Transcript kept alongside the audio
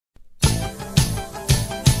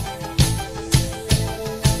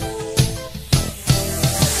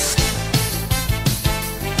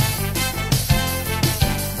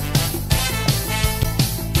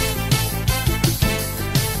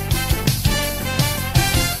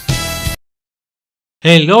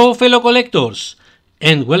Hello fellow collectors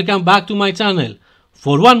and welcome back to my channel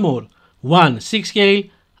for one more 1/6 scale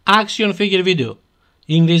action figure video.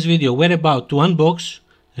 In this video we're about to unbox,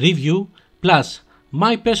 review, plus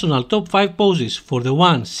my personal top 5 poses for the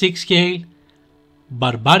 1/6 scale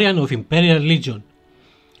Barbarian of Imperial Legion,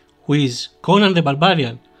 who is Conan the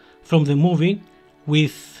Barbarian from the movie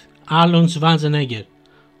with Arnold Schwarzenegger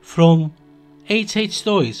from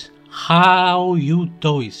HaoYuToys,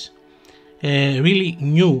 HaoYuToys. A really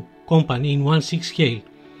new company in 1/6 scale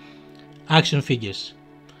action figures.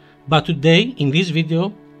 But today in this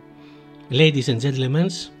video, ladies and gentlemen,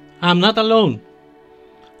 I'm not alone.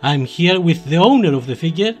 I'm here with the owner of the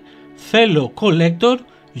figure, fellow collector,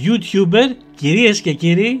 YouTuber, κυρίες και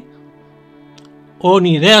κύριοι, ο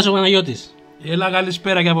Νηρέας ο Παναγιώτης. Έλα,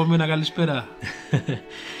 καλησπέρα και από μένα, καλησπέρα.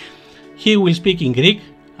 He will speak in Greek,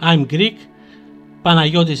 I'm Greek,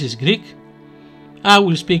 Panagiotis is Greek. I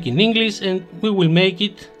will speak in English and we will make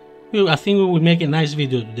it, I think we will make a nice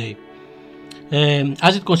video today.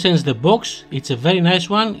 As it concerns the box, it's a very nice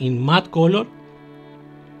one in matte color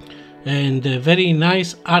and very nice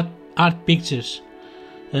art pictures.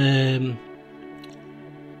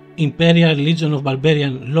 Imperial Legion of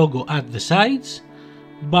Barbarian logo at the sides,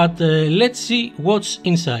 but let's see what's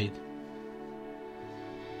inside.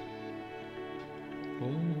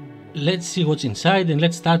 Let's see what's inside and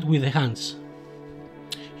let's start with the hands.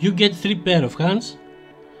 You get 3 pair of hands.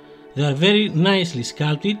 They are very nicely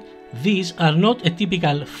sculpted. These are not a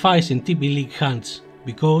typical Phison TB League hands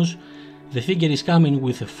because the figure is coming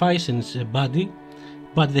with a Phison's body,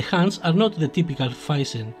 but the hands are not the typical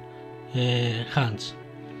Phison hands.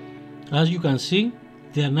 As you can see,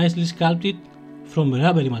 they are nicely sculpted from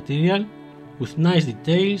rubbery material with nice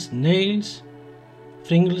details, nails,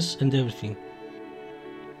 fringles and everything.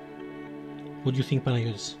 What do you think,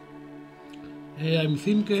 Panagiotis? I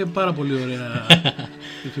think πάρα πολύ ωραία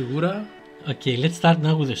η φιγούρα. Okay, let's start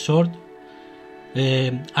now with the sword.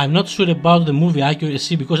 I'm not sure about the movie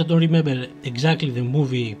accuracy because I don't remember exactly the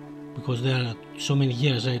movie because there are so many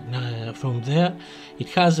years right now from there. It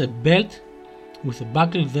has a belt with a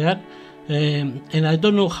buckle there, and I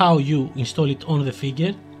don't know how you install it on the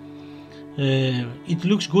figure. It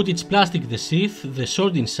looks good. It's plastic, the sheath. The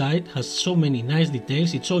sword inside has so many nice details.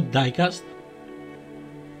 It's all die cast.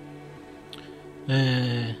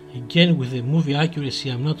 Again, with the movie accuracy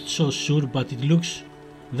I'm not so sure, but it looks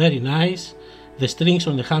very nice. The strings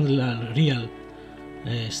on the handle are real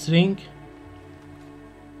string.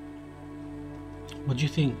 What do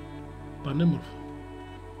you think? Πανέμορφο.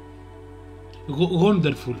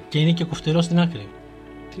 Wonderful. Και είναι και κοφτερό στην άκρη.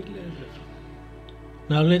 Τι λέτε?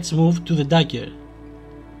 Now let's move to the dagger.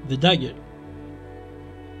 The dagger,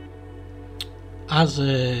 as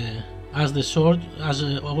the sword,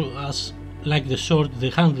 as like the sword,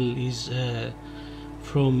 the handle is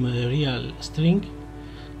from real string.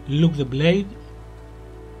 Look, the blade,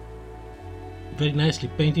 very nicely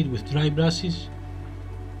painted with dry brushes.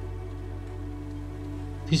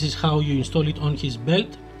 This is how you install it on his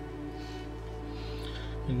belt.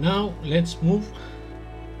 And now let's move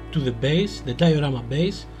to the base, the diorama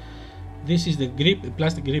base. This is the grip, a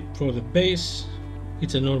plastic grip for the base.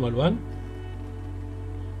 It's a normal one.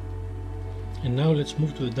 And now let's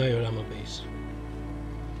move to the diorama base.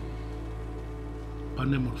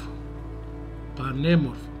 Πανέμορφο.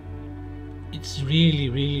 Πανέμορφο. It's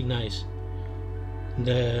really nice.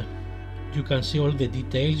 You can see all the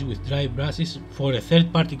details with dry brushes. For a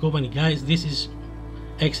third-party company, guys, this is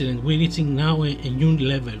excellent. We're reaching now a new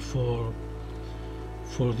level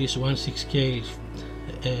for this 1/6 scale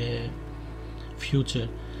future.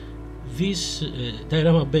 This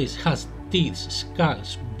diorama base has teeth, skulls,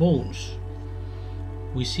 bones.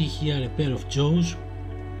 We see here a pair of jaws.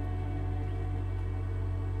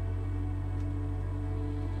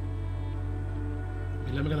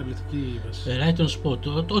 Μιλάμε καταπληκτική βάση. Right on spot.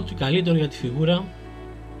 Ό,τι καλύτερο για τη φιγούρα.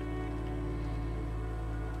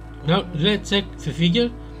 Now let's check the figure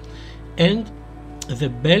and the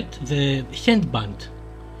belt, the handband.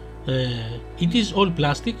 It is all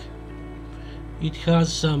plastic. It has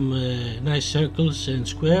some nice circles and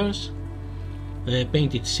squares,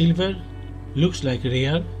 painted silver. Looks like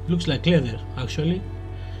real, looks like leather actually,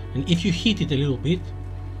 and if you heat it a little bit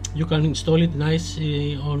you can install it nice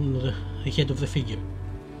on the head of the figure.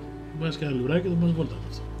 Βάζεις και ένα λουράκι και το πας βόλτα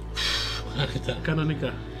αυτό.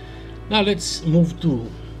 Κανονικά. Now let's move to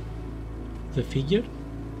the figure,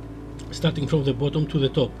 starting from the bottom to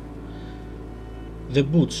the top. The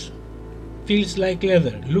boots feels like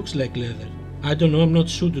leather, looks like leather. I don't know, I'm not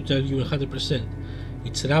sure to tell you 100%.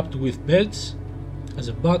 It's wrapped with belts, as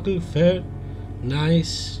a buckle, fair,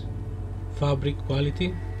 nice fabric quality.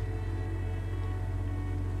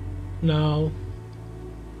 Now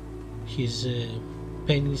his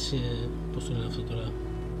penis, πώς το λένε αυτό τώρα,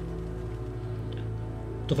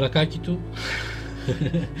 το βρακάκι του,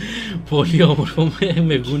 πολύ όμορφο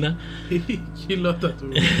με γούνα. Η κοιλότα του.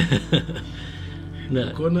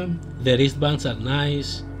 Conan. The wristbands are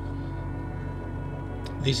nice.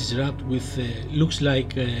 This is wrapped with looks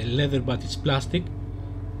like leather but it's plastic.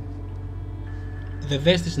 The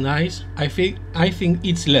vest is nice. I think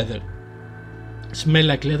it's leather. Smell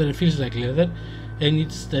like leather and feels like leather, and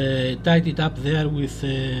it's tied it up there with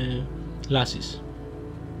laces.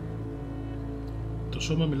 Το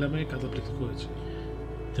σώμα μιλάμε καταπληκτικό έτσι.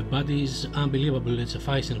 The body is unbelievable. It's a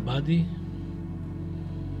Pfizer body.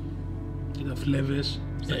 Κοίτα φλέβες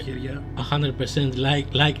στα χέρια. 100%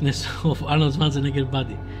 likeness of Arnold Schwarzenegger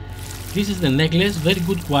body. This is the necklace, very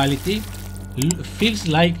good quality. Feels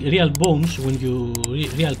like real bones when you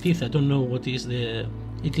real teeth. I don't know what is the.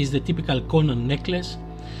 It is the typical Conan necklace,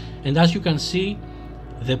 and as you can see,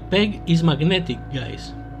 the peg is magnetic, guys.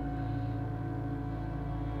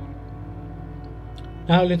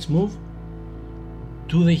 Now let's move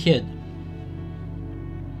to the head.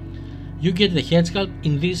 You get the head sculpt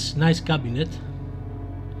in this nice cabinet.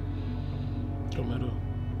 Τρομερό.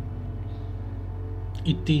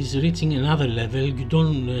 It is reaching another level. You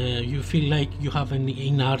don't. You feel like you have an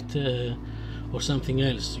in art or something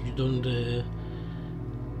else. You don't.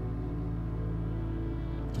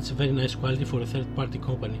 It's a very nice quality for a third-party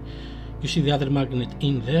company. You see the other magnet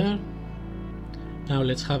in there. Now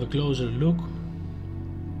let's have a closer look.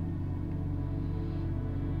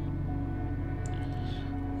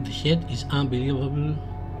 The head is unbelievable.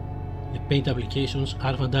 The paint applications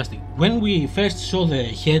are fantastic. When we first saw the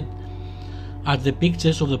head at the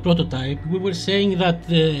pictures of the prototype, we were saying that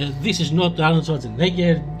this is not Arnold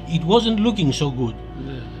Schwarzenegger. It wasn't looking so good.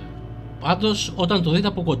 Πάντως όταν το δείτε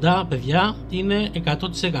από κοντά, παιδιά, είναι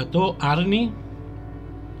 100% Arnie.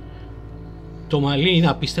 Το μαλλί είναι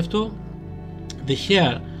απίστευτο. The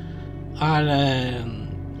hair are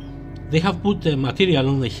they have put material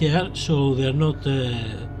on the hair so they're not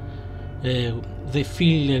they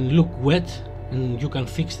feel and look wet and you can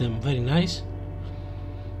fix them very nice.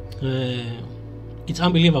 It's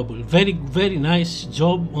unbelievable. Very very nice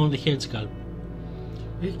job on the head sculpt.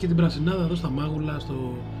 Έχει και την πρασινάδα εδώ στα μάγουλα,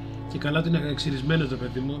 και καλά ότι είναι εξυρισμένος το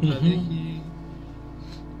παιδί μου, δηλαδή έχει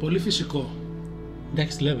πολύ φυσικό.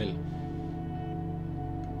 Next level.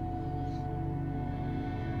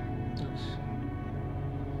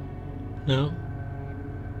 Now,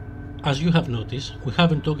 as you have noticed, we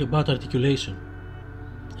haven't talked about articulation,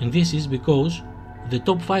 and this is because the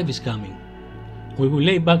top 5 is coming. We will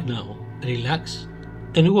lay back now, relax,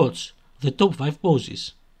 and watch the top 5 poses.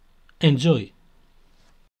 Enjoy!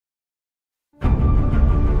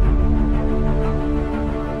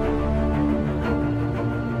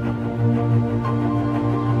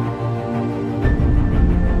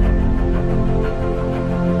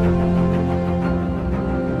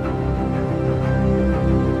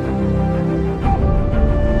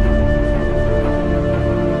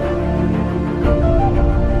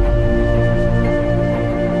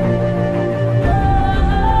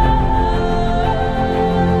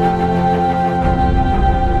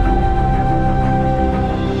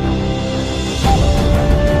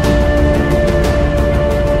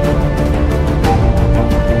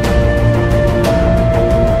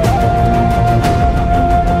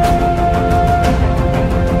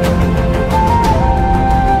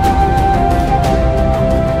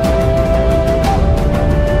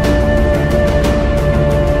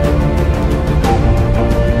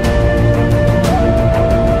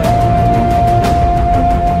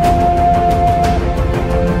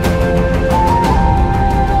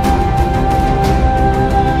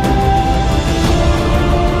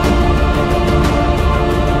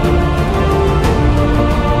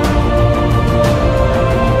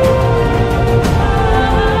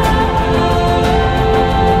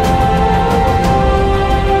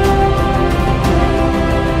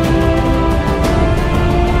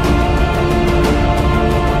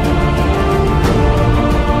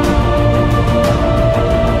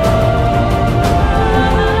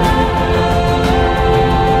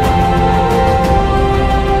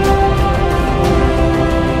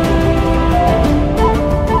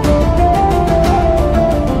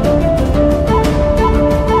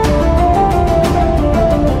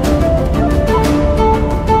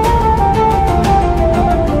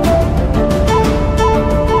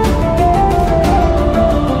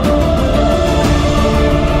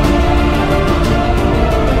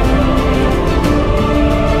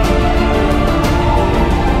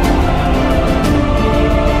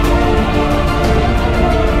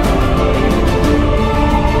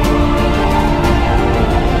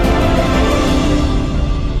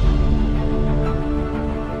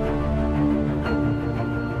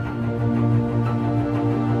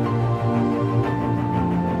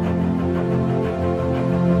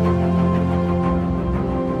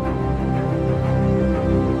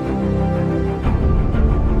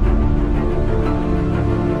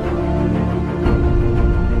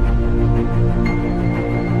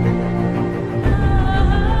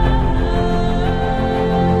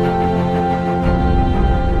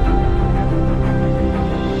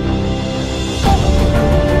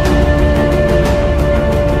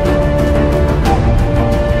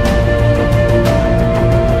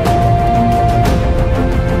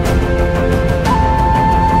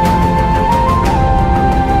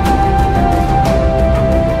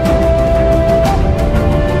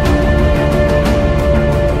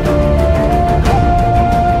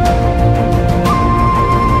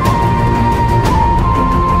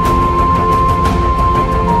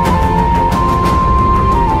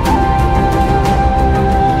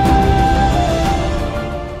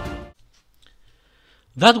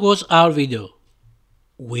 was our video.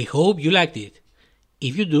 We hope you liked it.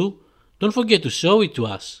 If you do, don't forget to show it to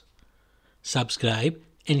us. Subscribe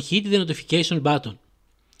and hit the notification button.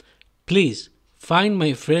 Please find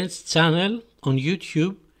my friend's channel on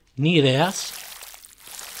YouTube, Nireas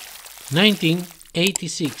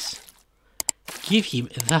 1986. Give him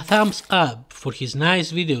the thumbs up for his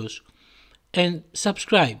nice videos and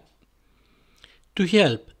subscribe to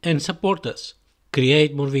help and support us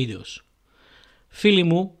create more videos. Φίλοι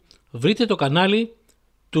μου, βρείτε το κανάλι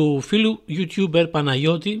του φίλου YouTuber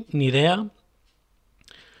Παναγιώτη Νιρέα,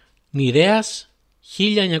 Nireas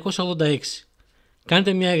 1986.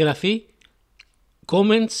 Κάντε μια εγγραφή,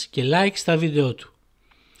 comments και like στα βίντεο του.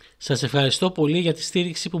 Σας ευχαριστώ πολύ για τη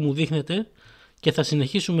στήριξη που μου δείχνετε και θα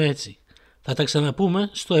συνεχίσουμε έτσι. Θα τα ξαναπούμε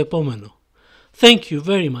στο επόμενο. Thank you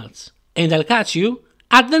very much and I'll catch you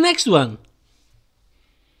at the next one.